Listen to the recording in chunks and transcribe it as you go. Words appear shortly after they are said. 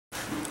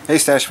Hey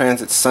Stash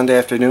fans, it's Sunday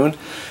afternoon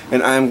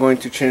and I'm going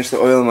to change the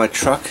oil in my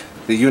truck,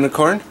 the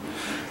Unicorn.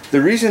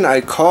 The reason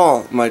I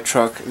call my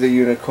truck the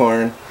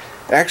Unicorn,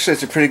 actually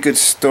it's a pretty good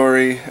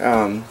story.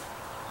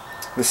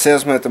 The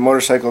salesman at the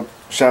motorcycle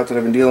shop that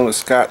I've been dealing with,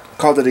 Scott,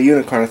 called it a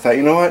Unicorn. I thought,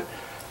 you know what?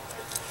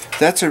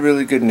 That's a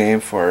really good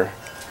name for her.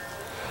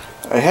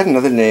 I had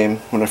another name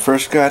when I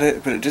first got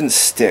it, but it didn't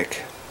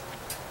stick.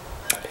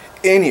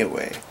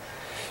 Anyway,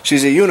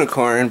 she's a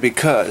unicorn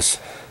because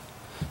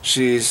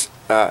she's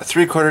a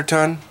 3/4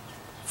 ton,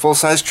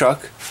 full-size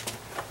truck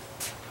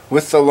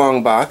with the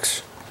long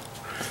box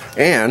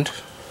and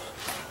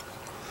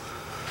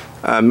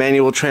a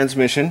manual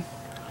transmission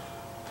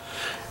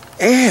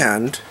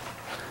and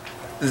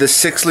the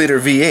 6-liter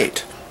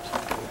V8.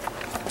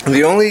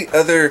 The only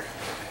other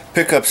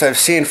pickups I've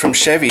seen from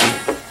Chevy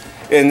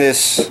in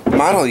this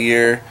model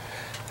year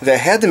that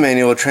had the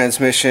manual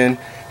transmission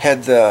had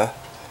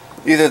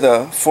either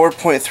the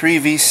 4.3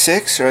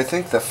 V6 or I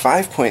think the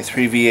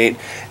 5.3 V8,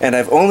 and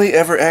I've only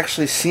ever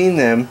actually seen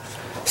them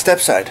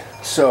stepside.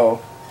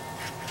 So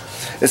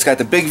it's got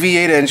the big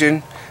V8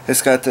 engine,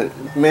 it's got the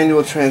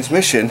manual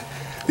transmission.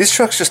 These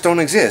trucks just don't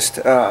exist.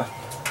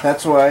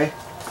 That's why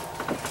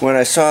when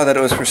I saw that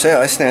it was for sale,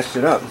 I snatched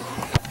it up.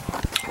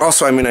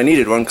 Also, I mean, I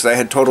needed one because I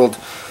had totaled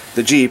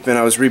the Jeep and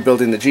I was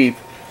rebuilding the Jeep.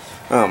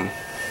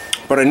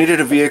 But I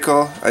needed a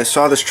vehicle. I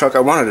saw this truck,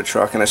 I wanted a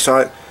truck, and I saw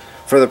it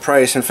for the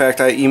price. In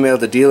fact, I emailed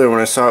the dealer when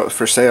I saw it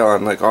for sale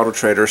on like Auto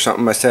Trader or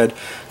something. I said,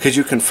 could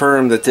you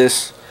confirm that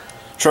this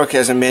truck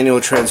has a manual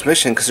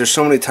transmission, because there's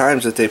so many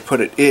times that they put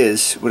it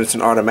is when it's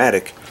an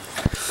automatic.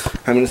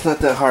 I mean, it's not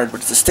that hard,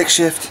 but it's a stick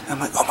shift. I'm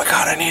like, oh my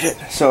god, I need it.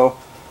 So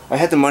I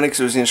had the money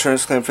because it was the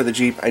insurance claim for the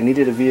Jeep. I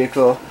needed a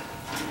vehicle,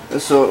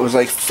 so it was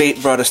like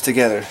fate brought us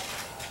together.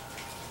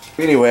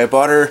 Anyway, I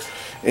bought her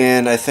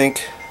in, I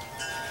think,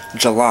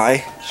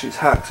 July. She's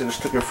hot because I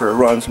just took her for a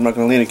run, so I'm not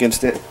going to lean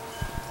against it.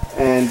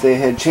 And they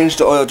had changed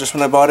the oil just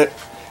when I bought it,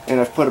 and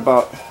I've put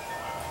about,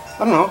 I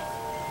don't know,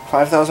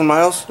 5,000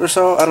 miles or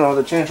so. I don't know,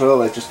 the change oil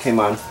light just came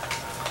on.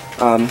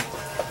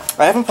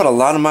 I haven't put a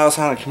lot of miles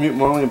on. I commute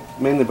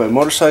mainly by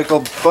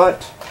motorcycle,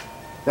 but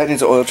that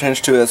needs an oil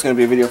change too. That's going to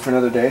be a video for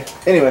another day.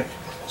 Anyway,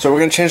 so we're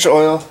going to change the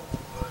oil.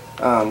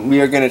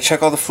 We are going to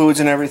check all the fluids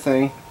and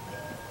everything.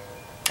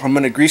 I'm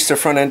going to grease the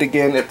front end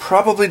again. It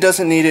probably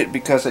doesn't need it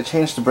because I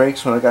changed the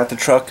brakes when I got the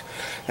truck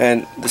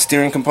and the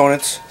steering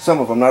components. Some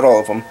of them, not all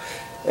of them.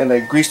 And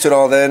I greased it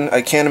all then.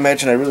 I can't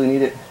imagine I really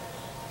need it.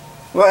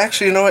 Well,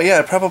 actually, you know what? Yeah,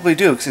 I probably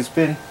do, because it's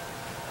been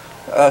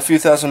a few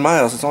thousand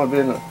miles. It's only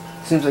been,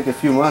 seems like a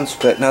few months,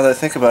 but now that I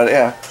think about it,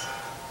 yeah.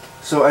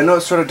 So I know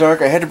it's sort of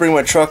dark. I had to bring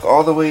my truck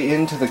all the way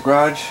into the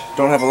garage.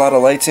 Don't have a lot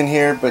of lights in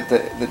here, but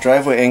the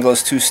driveway angle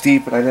is too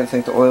steep, and I didn't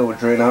think the oil would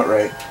drain out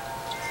right.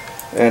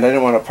 And I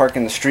didn't want to park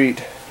in the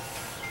street,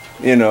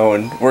 you know,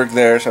 and work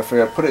there, so I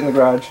figured I'd put it in the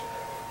garage.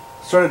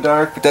 Sort of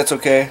dark, but that's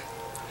okay.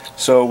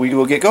 So we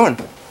will get going.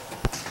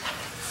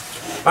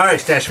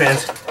 Alright, Stash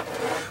fans,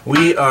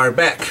 we are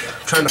back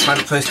trying to find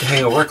a place to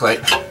hang a work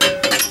light.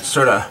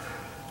 Sort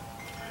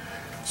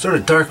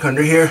of dark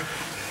under here.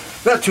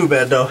 Not too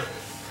bad though.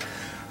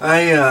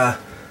 I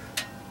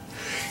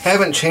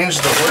haven't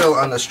changed the oil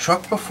on this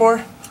truck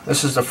before.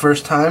 This is the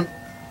first time.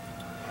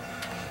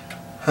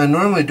 I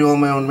normally do all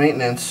my own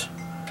maintenance.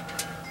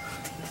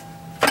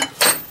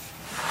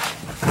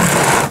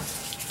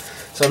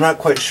 So I'm not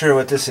quite sure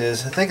what this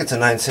is. I think it's a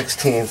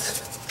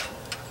 9/16.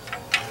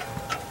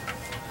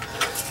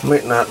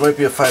 Might not, might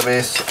be a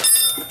 5/8.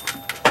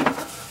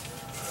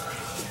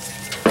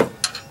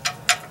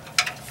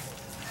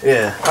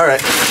 Yeah,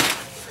 alright.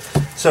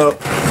 So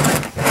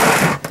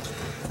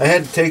I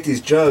had to take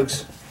these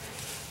jugs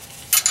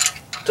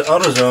to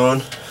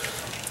AutoZone,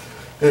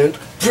 and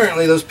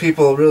apparently those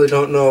people really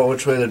don't know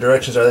which way the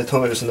directions are. They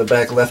told me it was in the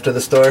back left of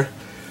the store.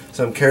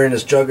 So I'm carrying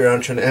this jug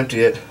around trying to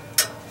empty it.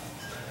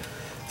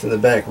 It's in the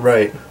back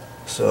right.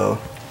 So,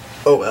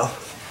 oh well.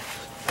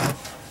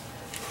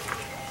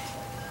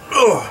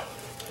 Oh,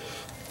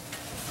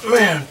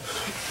 man.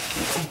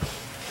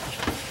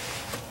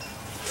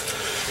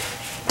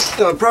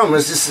 The problem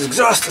is this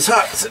exhaust is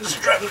hot, so I'm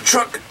just driving the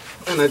truck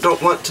and I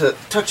don't want to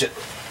touch it.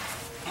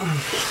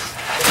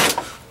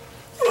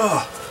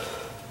 Oh.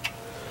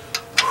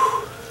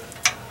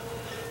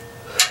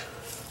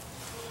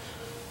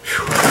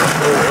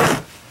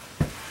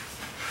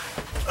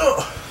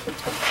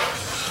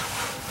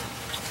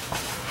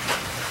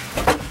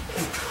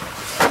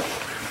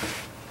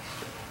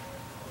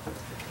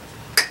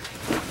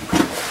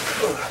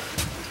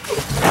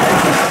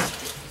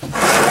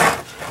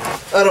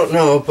 I don't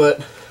know, but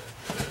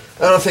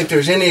I don't think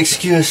there's any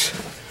excuse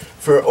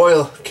for an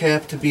oil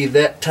cap to be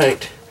that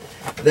tight.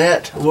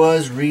 That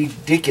was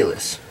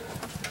ridiculous.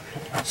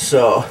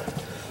 So,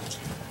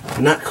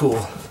 not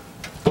cool.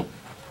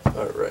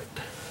 Alright.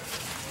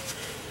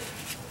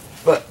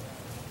 But,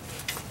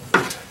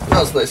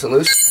 now it's nice and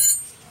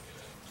loose.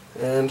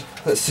 And,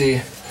 let's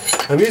see.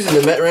 I'm using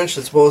the Met wrench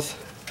that's both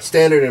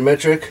standard and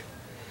metric.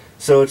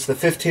 So it's the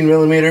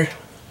 15mm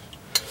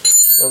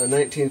or the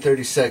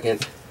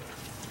 1932nd.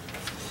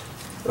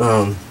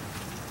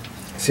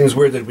 Seems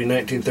weird that it'd be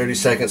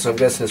 19/32, so I'm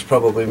guessing it's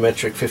probably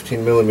metric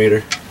 15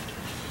 millimeter.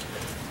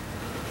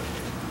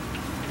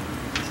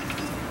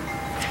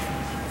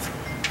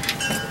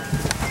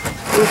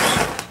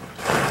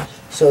 Oops.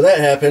 So that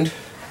happened,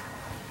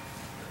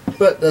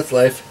 but that's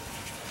life.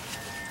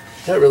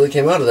 That really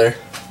came out of there.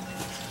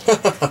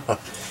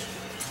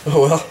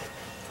 Oh well,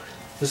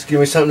 just give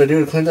me something to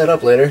do to clean that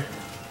up later.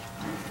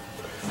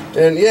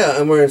 And yeah,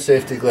 I'm wearing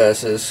safety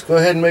glasses. Go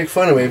ahead and make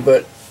fun of me,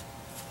 but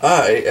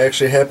I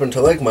actually happen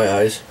to like my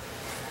eyes.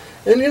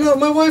 And you know,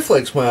 my wife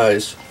likes my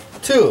eyes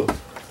too.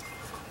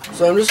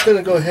 So I'm just going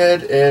to go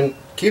ahead and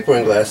keep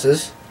wearing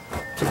glasses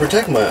to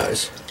protect my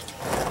eyes.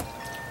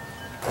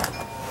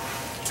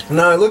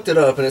 Now I looked it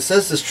up and it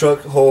says this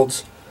truck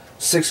holds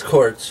 6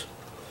 quarts.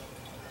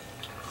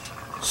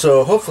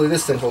 So hopefully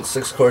this thing holds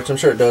 6 quarts. I'm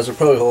sure it does. It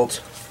probably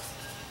holds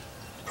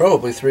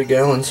probably 3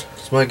 gallons.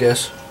 That's my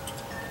guess.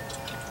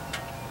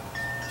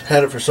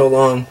 Had it for so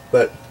long,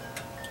 but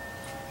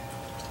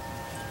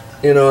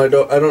you know, I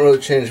don't really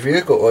change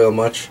vehicle oil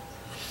much.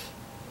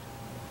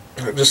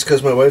 Just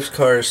because my wife's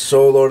car is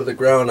so low to the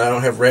ground, I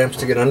don't have ramps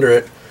to get under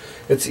it.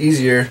 It's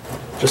easier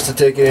just to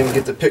take it in and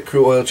get the pit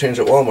crew oil change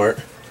at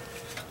Walmart.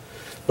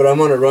 But I'm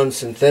going to run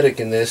synthetic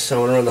in this. I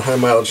want to run the high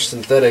mileage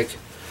synthetic.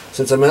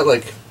 Since I'm at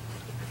like,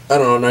 I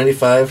don't know,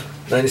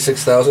 95,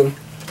 96,000.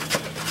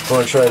 I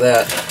want to try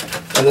that.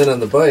 And then on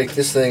the bike,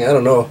 this thing, I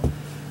don't know,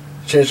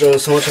 changed oil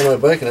so much on my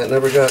bike and it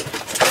never got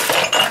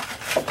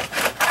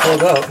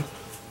pulled out.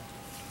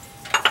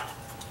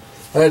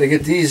 I had to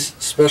get these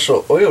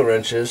special oil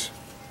wrenches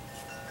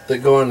that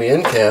go on the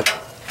end cap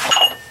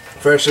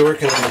for actually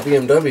working on the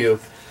BMW.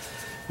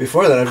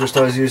 Before that, I've just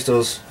always used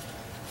those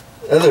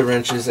other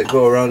wrenches that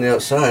go around the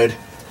outside.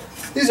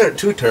 These aren't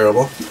too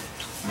terrible.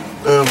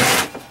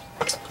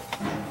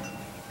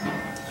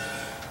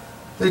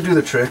 They do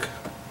the trick.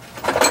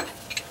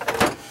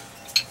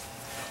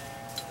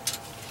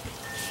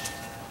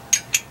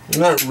 I'm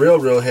not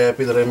real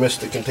happy that I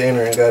missed the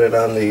container and got it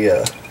on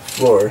the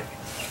floor.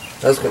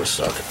 That's gonna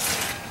suck.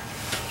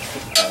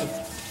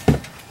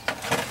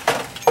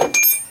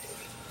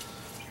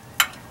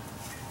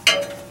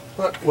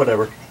 But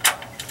whatever.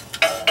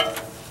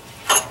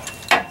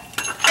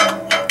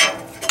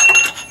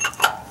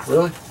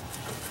 Really?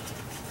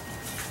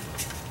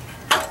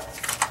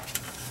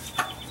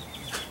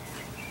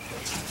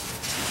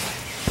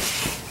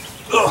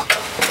 Ugh.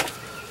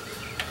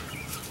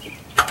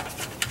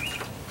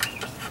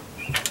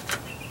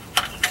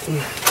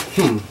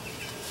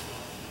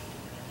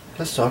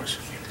 That sucks.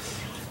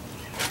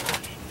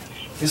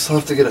 Guess I'll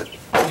have to get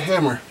a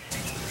hammer.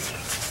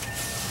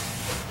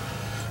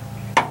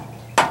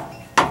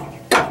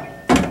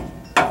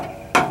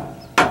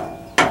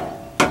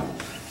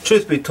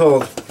 Truth be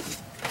told,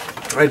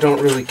 I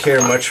don't really care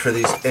much for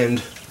these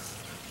end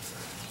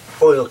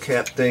oil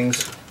cap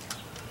things.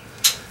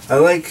 I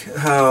like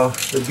how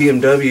the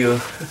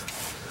BMW,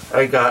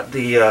 I got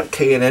the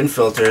K&N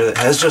filter that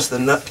has just the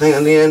nut thing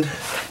on the end.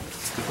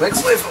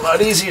 Makes life a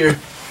lot easier.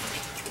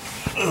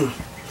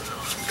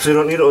 So you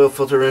don't need an oil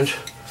filter wrench.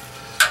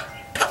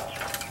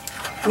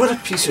 What a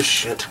piece of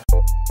shit.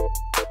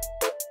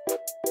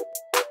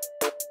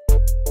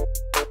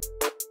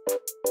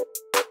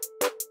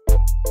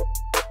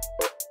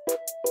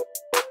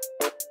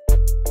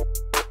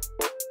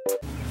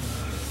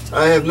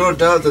 I have no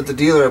doubt that the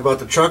dealer I bought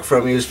the truck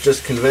from used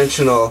just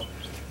conventional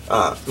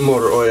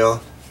motor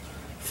oil,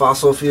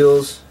 fossil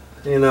fuels,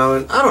 you know,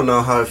 and I don't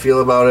know how I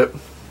feel about it.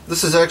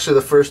 This is actually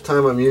the first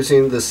time I'm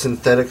using the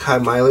synthetic high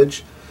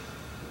mileage.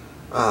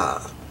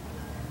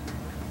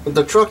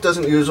 The truck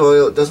doesn't use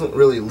oil, it doesn't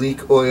really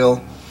leak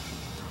oil,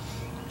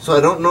 so I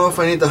don't know if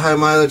I need the high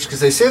mileage, because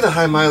they say the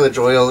high mileage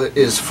oil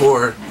is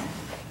for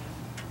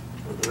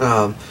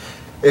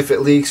if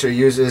it leaks or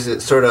uses,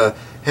 it sort of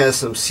has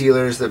some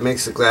sealers that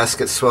makes the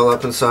gaskets swell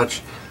up and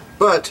such.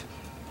 But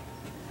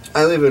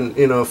I live in,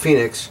 you know,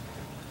 Phoenix,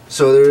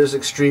 so there is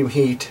extreme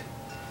heat.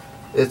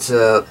 It's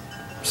a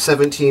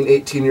 17,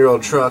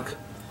 18-year-old truck.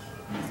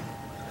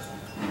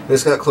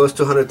 It's got close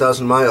to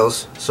 100,000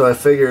 miles, so I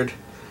figured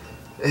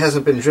it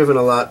hasn't been driven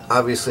a lot,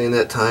 obviously, in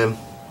that time.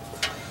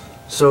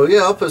 So yeah,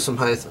 I'll put some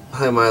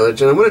high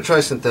mileage, and I'm going to try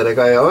synthetic.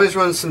 I always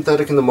run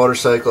synthetic in the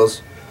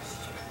motorcycles.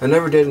 I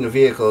never did in the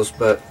vehicles,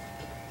 but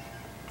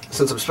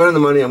since I'm spending the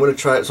money, I'm going to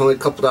try it. It's only a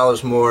couple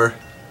dollars more.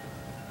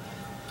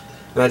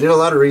 And I did a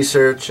lot of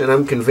research, and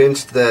I'm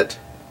convinced that,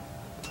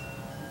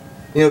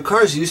 you know,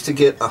 cars used to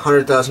get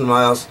 100,000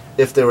 miles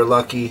if they were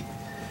lucky.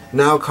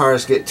 Now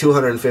cars get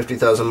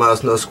 250,000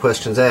 miles, no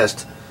questions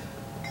asked.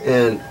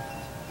 And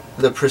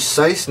the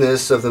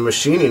preciseness of the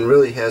machining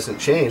really hasn't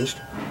changed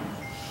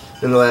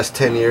in the last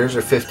 10 years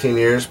or 15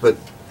 years, but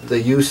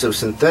the use of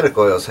synthetic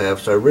oils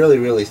have. So I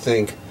really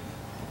think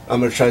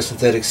I'm going to try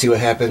synthetic, see what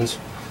happens.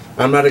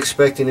 I'm not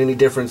expecting any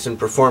difference in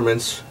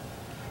performance,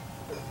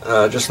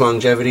 just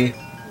longevity.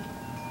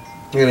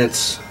 And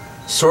it's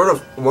sort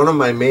of one of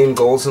my main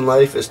goals in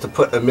life is to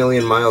put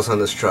 1,000,000 miles on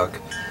this truck.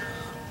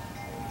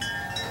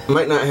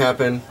 Might not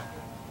happen.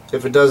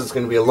 If it does, it's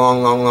going to be a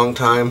long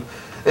time.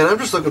 And I'm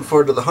just looking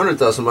forward to the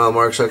 100,000 mile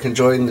mark so I can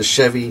join the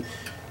Chevy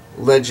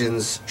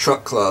Legends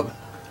Truck Club,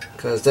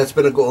 because that's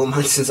been a goal of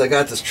mine since I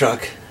got this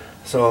truck.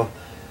 So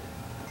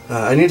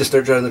I need to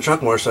start driving the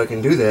truck more so I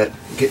can do that.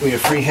 Get me a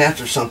free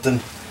hat or something.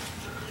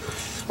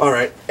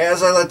 Alright,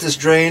 as I let this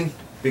drain,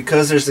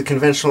 because there's the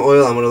conventional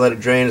oil, I'm going to let it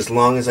drain as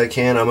long as I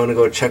can. I'm going to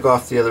go check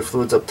off the other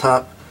fluids up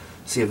top,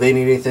 see if they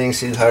need anything,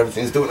 see how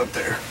everything's doing up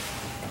there.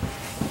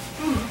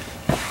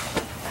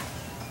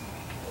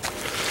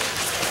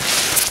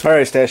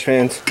 Alright, Stash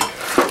fans,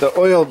 the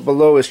oil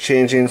below is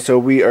changing, so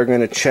we are going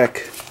to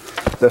check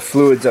the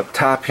fluids up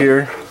top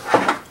here.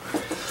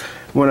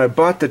 When I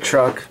bought the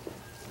truck,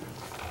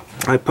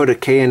 I put a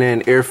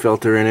K&N air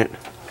filter in it.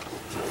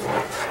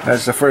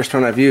 That's the first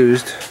one I've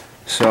used,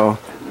 so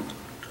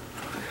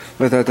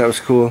I thought that was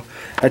cool.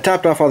 I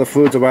topped off all the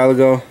fluids a while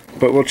ago,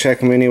 but we'll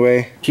check them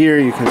anyway. Here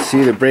you can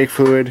see the brake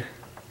fluid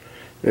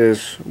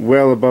is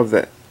well above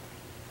the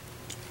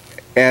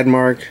add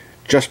mark,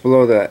 just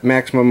below the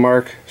maximum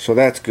mark, so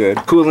that's good.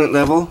 Coolant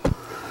level,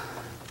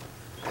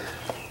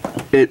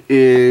 it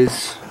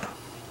is,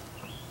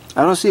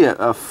 I don't see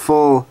a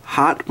full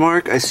hot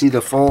mark, I see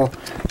the full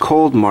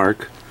cold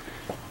mark,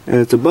 and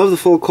it's above the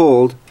full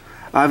cold.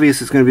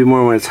 Obviously it's going to be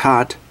more when it's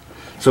hot,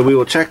 so we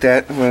will check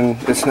that when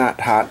it's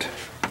not hot.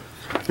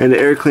 And the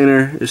air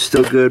cleaner is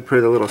still good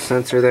per the little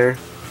sensor there.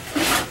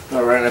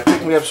 Alright, I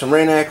picked me up some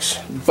Rain-X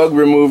bug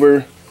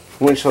remover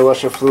windshield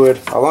washer fluid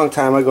a long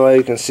time ago.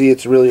 You can see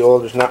it's really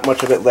old, there's not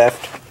much of it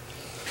left.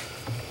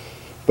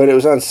 But it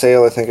was on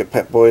sale, I think, at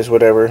Pet Boys,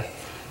 wherever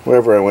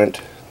I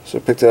went. So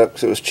I picked it up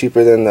because it was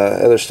cheaper than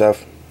the other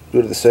stuff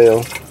due to the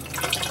sale.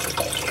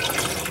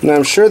 Now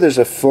I'm sure there's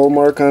a full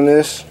mark on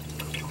this,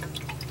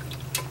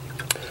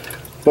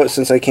 but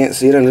since I can't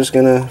see it, I'm just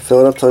going to fill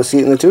it up till I see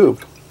it in the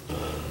tube.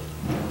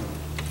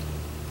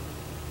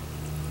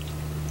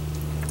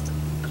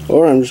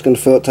 Or I'm just going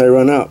to fill it till I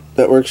run out.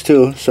 That works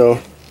too, so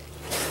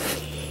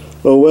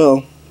oh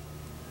well.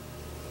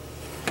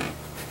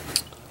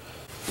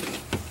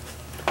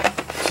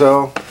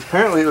 So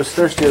apparently it was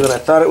thirstier than I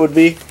thought it would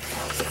be,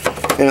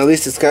 and at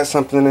least it's got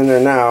something in there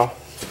now,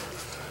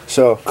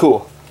 so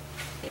cool.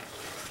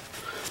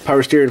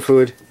 Power steering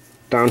fluid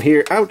down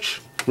here.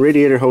 Ouch!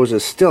 Radiator hose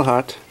is still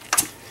hot,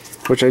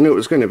 which I knew it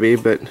was going to be,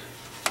 but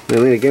when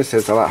I lean against it,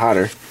 it's a lot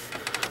hotter.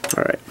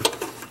 Alright,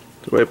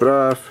 wipe it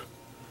off,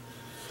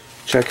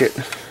 check it,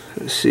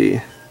 let's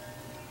see.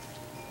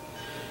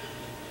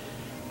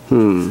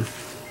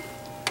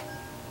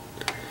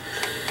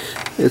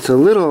 It's a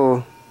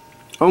little,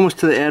 almost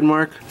to the add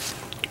mark.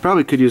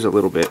 Probably could use a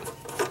little bit.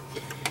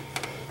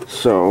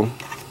 So,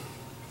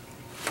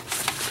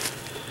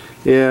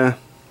 yeah,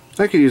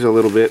 I could use a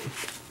little bit.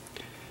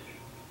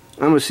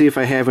 I'm going to see if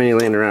I have any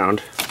laying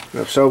around.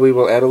 If so, we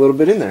will add a little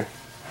bit in there.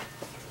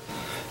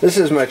 This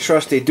is my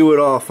trusty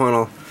do-it-all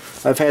funnel.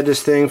 I've had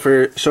this thing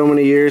for so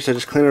many years. I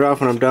just clean it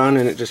off when I'm done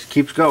and it just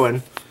keeps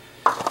going.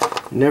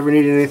 Never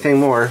needed anything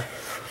more.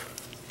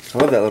 I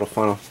love that little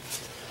funnel.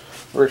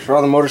 Works for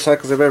all the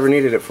motorcycles I've ever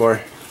needed it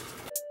for.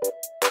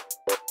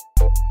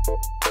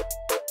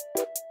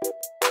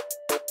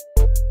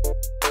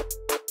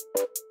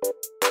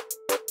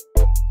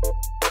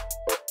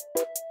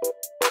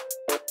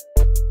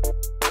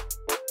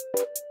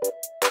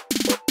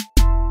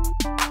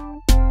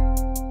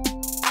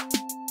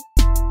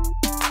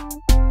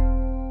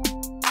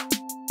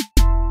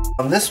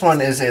 This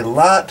one is a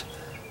lot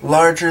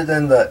larger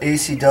than the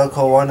AC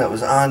Delco one that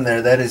was on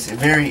there. That is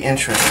very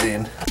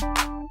interesting.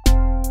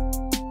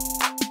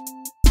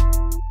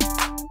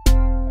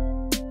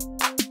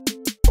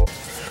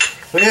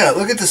 But yeah,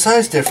 look at the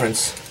size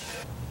difference.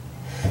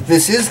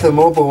 This is the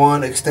Mobile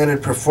One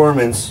Extended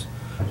Performance.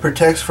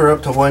 Protects for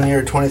up to 1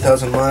 year,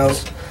 20,000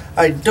 miles.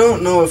 I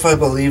don't know if I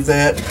believe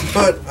that,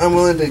 but I'm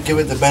willing to give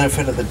it the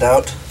benefit of the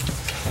doubt.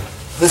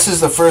 This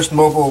is the first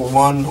Mobile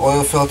One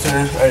oil filter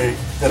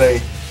that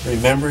I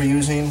remember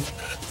using.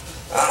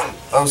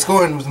 I was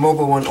going with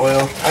Mobile One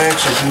oil. I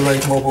actually do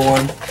like Mobile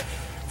One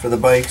for the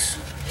bikes,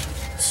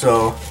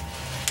 so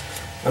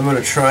I'm going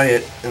to try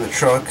it in the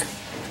truck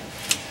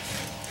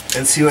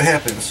and see what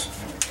happens.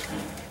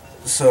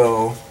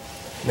 So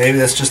maybe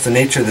that's just the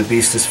nature of the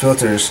beast, this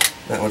filter is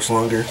that much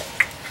longer.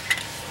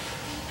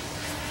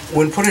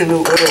 When putting new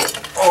oil,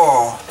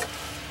 oh,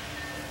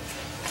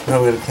 now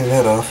we got to clean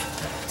that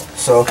off.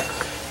 So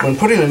when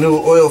putting a new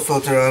oil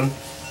filter on,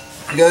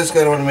 you guys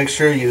gotta want to make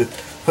sure you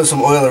put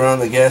some oil around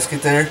the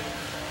gasket there.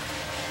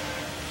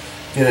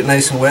 Get it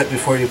nice and wet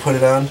before you put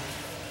it on.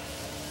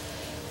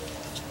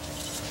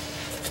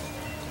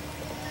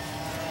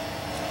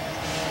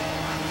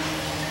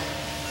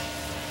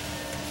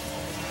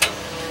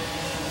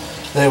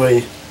 That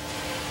way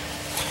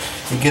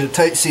you get a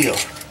tight seal.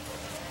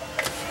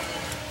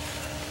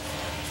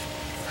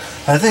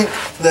 I think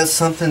that's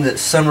something that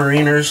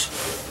submariners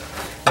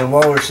and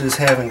walruses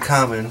have in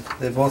common.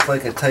 They both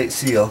like a tight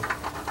seal.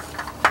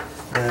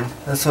 And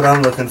that's what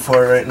I'm looking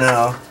for right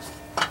now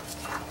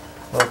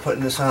while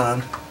putting this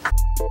on.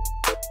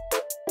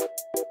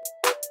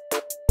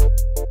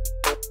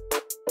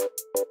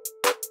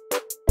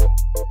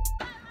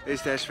 Hey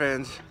Stash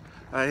fans,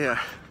 I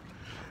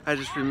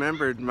just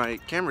remembered my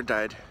camera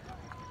died.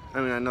 I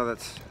mean, I know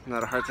that's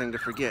not a hard thing to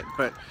forget,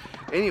 but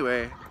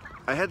anyway,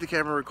 I had the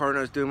camera recording,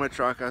 I was doing my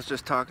truck, I was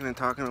just talking and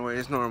talking away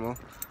as normal,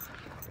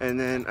 and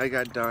then I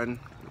got done.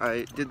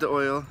 I did the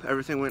oil,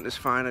 everything went just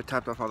fine, I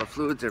topped off all the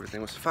fluids,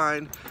 everything was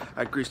fine.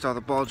 I greased all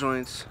the ball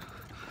joints.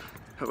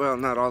 Well,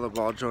 not all the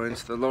ball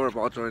joints, the lower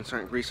ball joints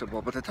aren't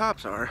greasable, but the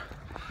tops are.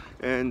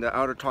 And the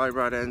outer tie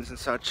rod ends and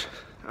such.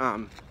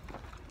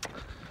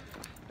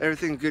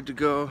 Everything's good to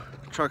go,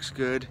 truck's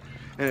good.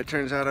 And it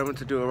turns out I went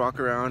to do a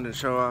walk around and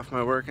show off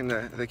my work and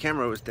the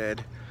camera was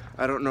dead.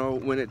 I don't know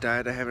when it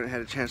died, I haven't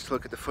had a chance to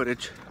look at the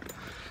footage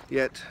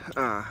yet.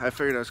 I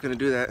figured I was going to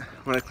do that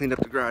when I cleaned up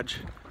the garage.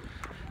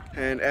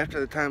 And after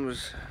the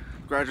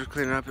garage was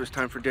cleaning up, it was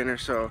time for dinner,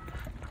 so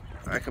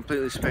I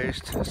completely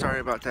spaced. Sorry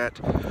about that.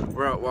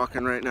 We're out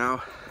walking right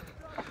now.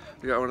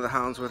 We got one of the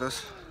hounds with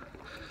us.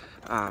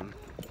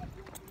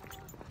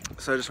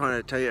 So I just wanted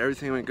to tell you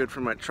everything went good for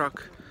my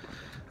truck.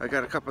 I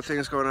got a couple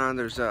things going on.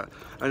 There's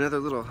another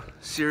little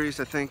series,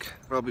 I think,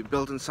 where I'll be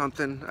building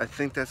something. I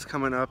think that's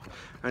coming up.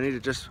 I need to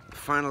just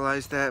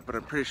finalize that, but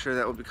I'm pretty sure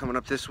that will be coming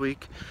up this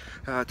week.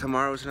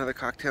 Tomorrow is another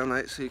cocktail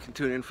night, so you can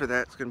tune in for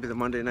that. It's going to be the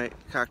Monday night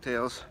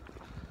cocktails.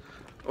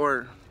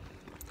 Or,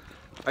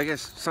 I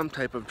guess, some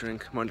type of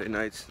drink Monday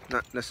nights.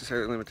 Not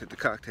necessarily limited to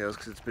cocktails,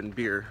 because it's been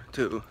beer,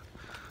 too.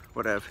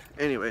 Whatever.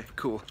 Anyway,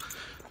 cool.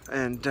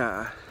 And,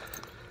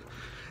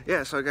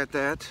 yeah, so I got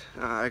that.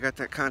 I got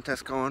that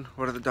contest going.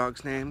 What are the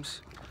dogs'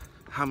 names?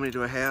 How many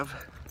do I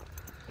have?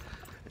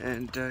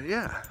 And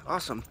yeah,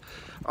 awesome.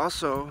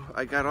 Also,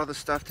 I got all the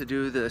stuff to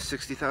do the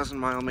 60,000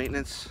 mile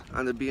maintenance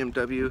on the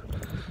BMW,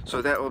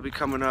 so that will be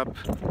coming up.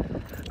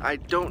 I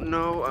don't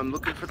know, I'm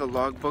looking for the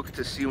logbook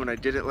to see when I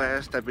did it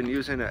last. I've been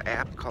using an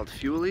app called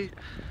Fuely,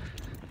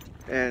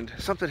 and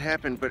something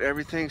happened, but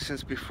everything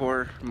since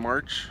before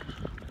March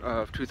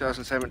of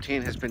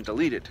 2017 has been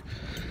deleted,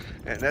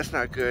 and that's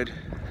not good.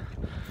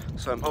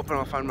 So I'm hoping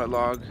I'll find my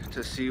log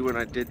to see when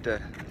I did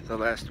the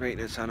last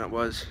maintenance on it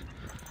was.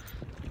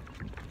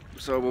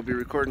 So we'll be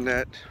recording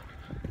that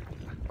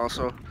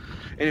also.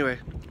 Anyway,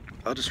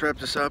 I'll just wrap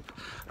this up.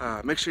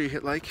 Make sure you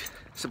hit like,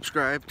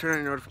 subscribe, turn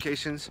on your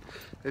notifications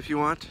if you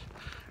want.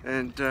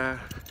 And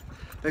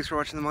thanks for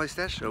watching the Molly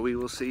Stash Show. We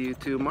will see you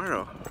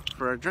tomorrow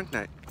for our drink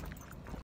night.